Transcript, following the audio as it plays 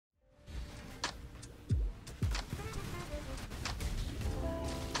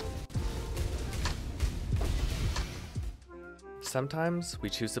Sometimes we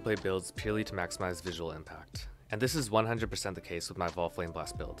choose to play builds purely to maximize visual impact, and this is 100% the case with my Vaal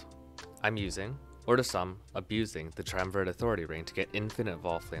Flameblast build. I'm using, or to some, abusing the Triumvirate Authority ring to get infinite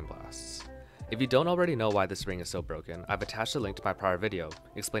Vaal Flameblasts. If you don't already know why this ring is so broken, I've attached a link to my prior video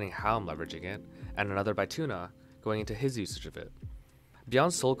explaining how I'm leveraging it, and another by Tuna going into his usage of it.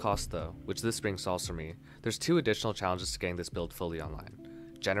 Beyond soul cost though, which this ring solves for me, there's two additional challenges to getting this build fully online: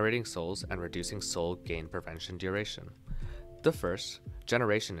 generating souls and reducing soul gain prevention duration. The first,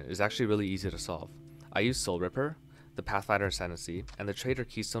 generation, is actually really easy to solve. I use Soul Ripper, the Pathfinder Ascendancy, and the Trader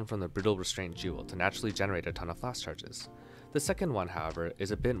Keystone from the Brittle Restraint Jewel to naturally generate a ton of flash charges. The second one, however,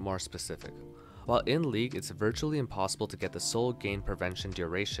 is a bit more specific. While in League, it's virtually impossible to get the soul gain prevention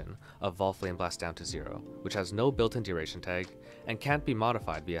duration of Vaal Flameblast down to 0, which has no built-in duration tag, and can't be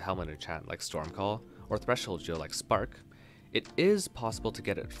modified via Helmet enchant like Stormcall, or Threshold Jewel like Spark, it is possible to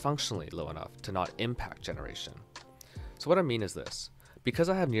get it functionally low enough to not impact generation. So what I mean is this: because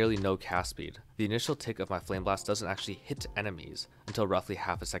I have nearly no cast speed, the initial tick of my Flameblast doesn't actually hit enemies until roughly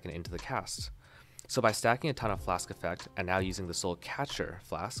half a second into the cast. So by stacking a ton of Flask effect and now using the Soul Catcher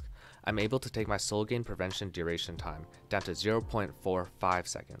Flask, I'm able to take my soul gain prevention duration time down to 0.45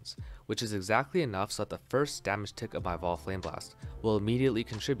 seconds, which is exactly enough so that the first damage tick of my Vaal Flameblast will immediately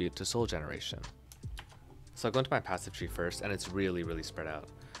contribute to soul generation. So I'll go into my passive tree first, and it's really spread out.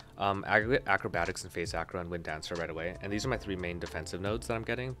 Aggregate, Acrobatics, and Phase Acro, and Wind Dancer right away, and these are my three main defensive nodes that I'm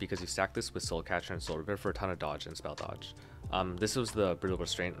getting because you stack this with Soul Catcher and Soul Ripper for a ton of dodge and spell dodge. This was the Brittle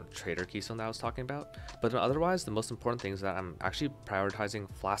Restraint Trader Keystone that I was talking about, but otherwise the most important thing is that I'm actually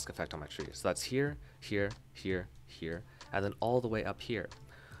prioritizing Flask effect on my tree. So that's here, here, here, here, and then all the way up here.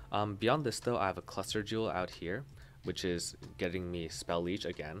 Beyond this though, I have a Cluster Jewel out here, which is getting me Spell Leech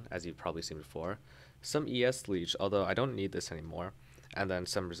again, as you've probably seen before, some ES Leech, although I don't need this anymore, and then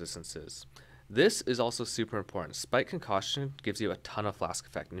some resistances. This is also super important. Spike Concussion gives you a ton of Flask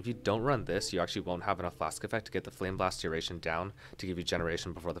effect, and if you don't run this, you actually won't have enough Flask effect to get the Flame Blast duration down to give you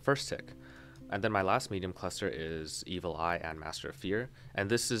generation before the first tick. And then my last medium cluster is Evil Eye and Master of Fear, and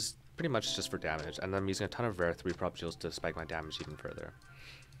this is pretty much just for damage, and I'm using a ton of rare 3-prop jewels to spike my damage even further.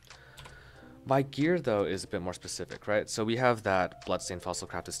 My gear though is a bit more specific, right? So we have that Bloodstained Fossil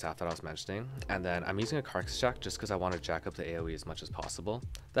Crafted Staff that I was mentioning, and then I'm using a Carcass Jack just because I want to jack up the AoE as much as possible.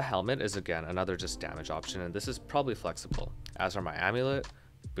 The helmet is again another just damage option, and this is probably flexible, as are my amulet,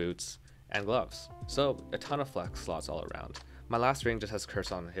 boots, and gloves. So a ton of flex slots all around. My last ring just has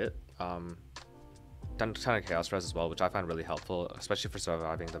Curse on hit, done a ton of Chaos Res as well, which I find really helpful, especially for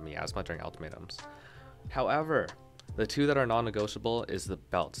surviving the Miasma during ultimatums. However, the two that are non-negotiable is the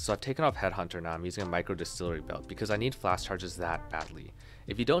belt. So I've taken off Headhunter now. I'm using a micro distillery belt because I need flask charges that badly.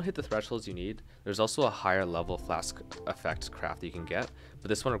 If you don't hit the thresholds you need, there's also a higher level flask effect craft that you can get, but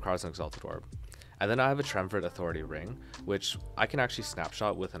this one requires an Exalted Orb. And then I have a Triumvirate Authority ring, which I can actually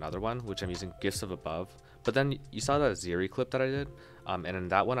snapshot with another one, which I'm using Gifts of Above. But then you saw that Zeri clip that I did, and in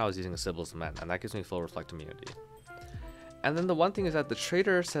that one I was using a Sibyl's Lament, and that gives me full Reflect Immunity. And then the one thing is that the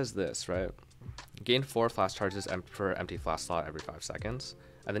Trader says this, right? Gain 4 flask charges per empty flask slot every 5 seconds.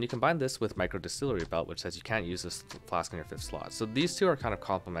 And then you combine this with Micro Distillery Belt, which says you can't use this flask in your 5th slot. So these two are kind of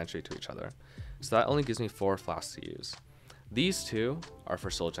complementary to each other. So that only gives me 4 flasks to use. These two are for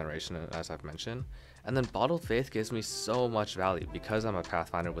soul generation, as I've mentioned. And then Bottled Faith gives me so much value because I'm a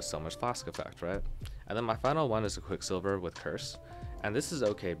Pathfinder with so much flask effect, right? And then my final one is a Quicksilver with Curse. And this is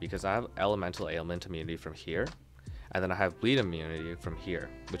okay because I have Elemental Ailment immunity from here. And then I have Bleed immunity from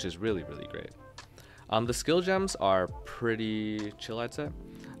here, which is really great. The skill gems are pretty chill, I'd say.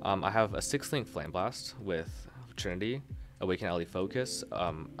 I have a 6-link Flameblast with Trinity, Awakened Ellie Focus,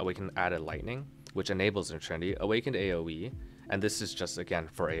 Awakened Added Lightning, which enables in Trinity, Awakened AoE, and this is just again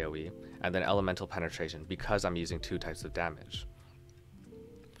for AoE, and then Elemental Penetration because I'm using 2 types of damage.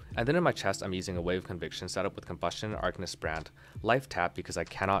 And then in my chest, I'm using a Wave of Conviction setup with Combustion, Arcanist Brand, Life Tap because I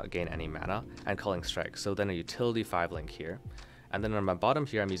cannot gain any mana, and Culling Strike, so then a Utility 5-link here. And then on my bottom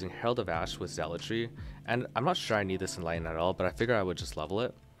here, I'm using Herald of Ash with Zealotry, and I'm not sure I need this Enlighten at all, but I figure I would just level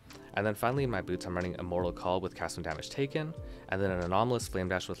it. And then finally in my boots, I'm running Immortal Call with Cast and Damage Taken, and then an Anomalous Flame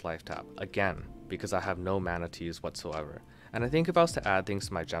Dash with Life Tap, again, because I have no mana to use whatsoever. And I think if I was to add things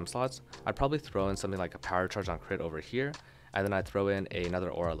to my gem slots, I'd probably throw in something like a Power Charge on Crit over here, and then I'd throw in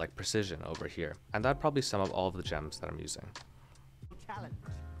another aura like Precision over here, and that'd probably sum up all of the gems that I'm using. Challenge.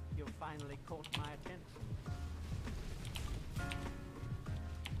 You finally caught my attention.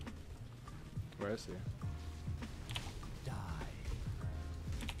 Where is he? Die.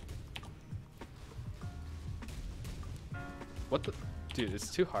 What the? Dude, it's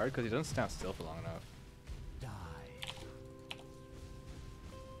too hard because he doesn't stand still for long enough. Die.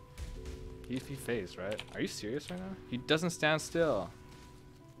 He phased, right? Are you serious right now? He doesn't stand still.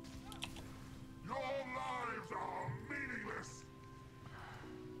 Your lives are meaningless.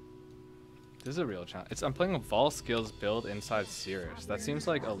 This is a real challenge. I'm playing a Vaal skills build inside Sirus. That seems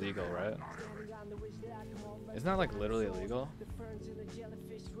like illegal, right? Isn't that like literally illegal?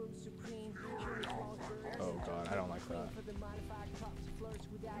 Oh god, I don't like that.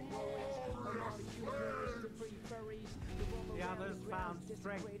 The others found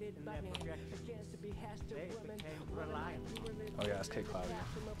strength in their projections. They became reliant. Oh yeah, SK Cloudy.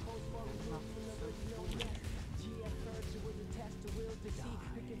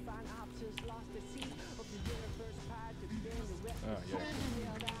 Oh yeah.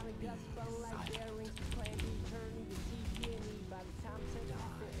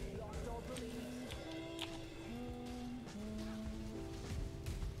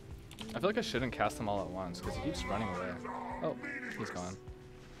 I feel like I shouldn't cast them all at once because he keeps running away. Oh, he's gone.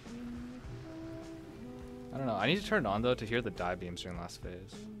 I don't know. I need to turn it on though to hear the die beams during last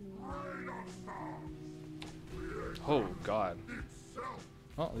phase. Oh god.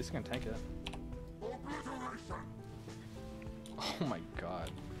 Well, at least I can tank it. Oh my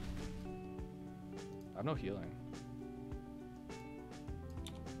god. I have no healing.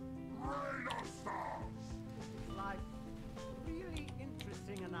 Life really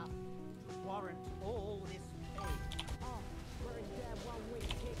interesting enough to warrant all this pain.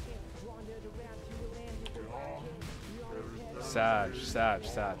 Sag.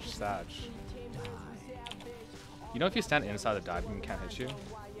 You know if you stand inside the dive beam, it can't hit you?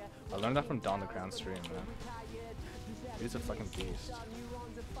 I learned that from Don the Crown stream, man. He's a fucking beast.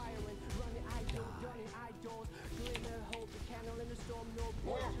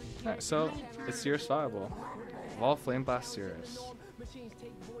 Alright, so it's Sirus viable. Vaal Flameblast Sirus.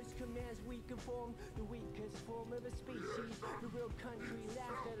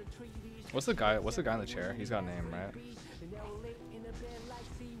 What's the guy in the chair? He's got a name, right?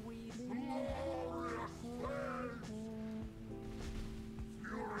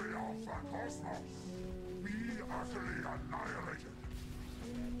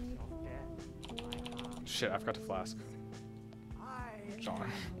 Shit, I forgot to flask.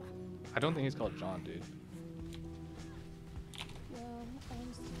 John. I don't think he's called John, dude.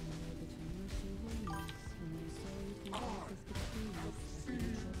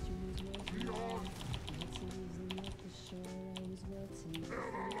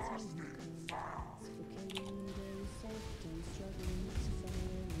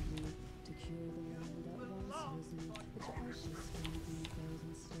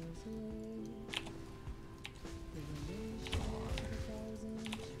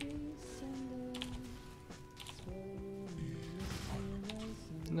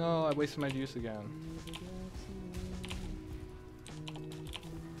 No, I wasted my juice again.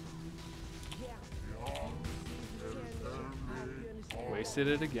 Wasted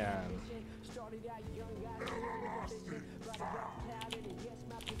it again.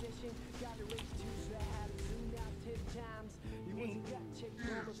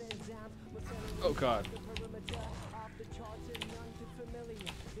 Oh god.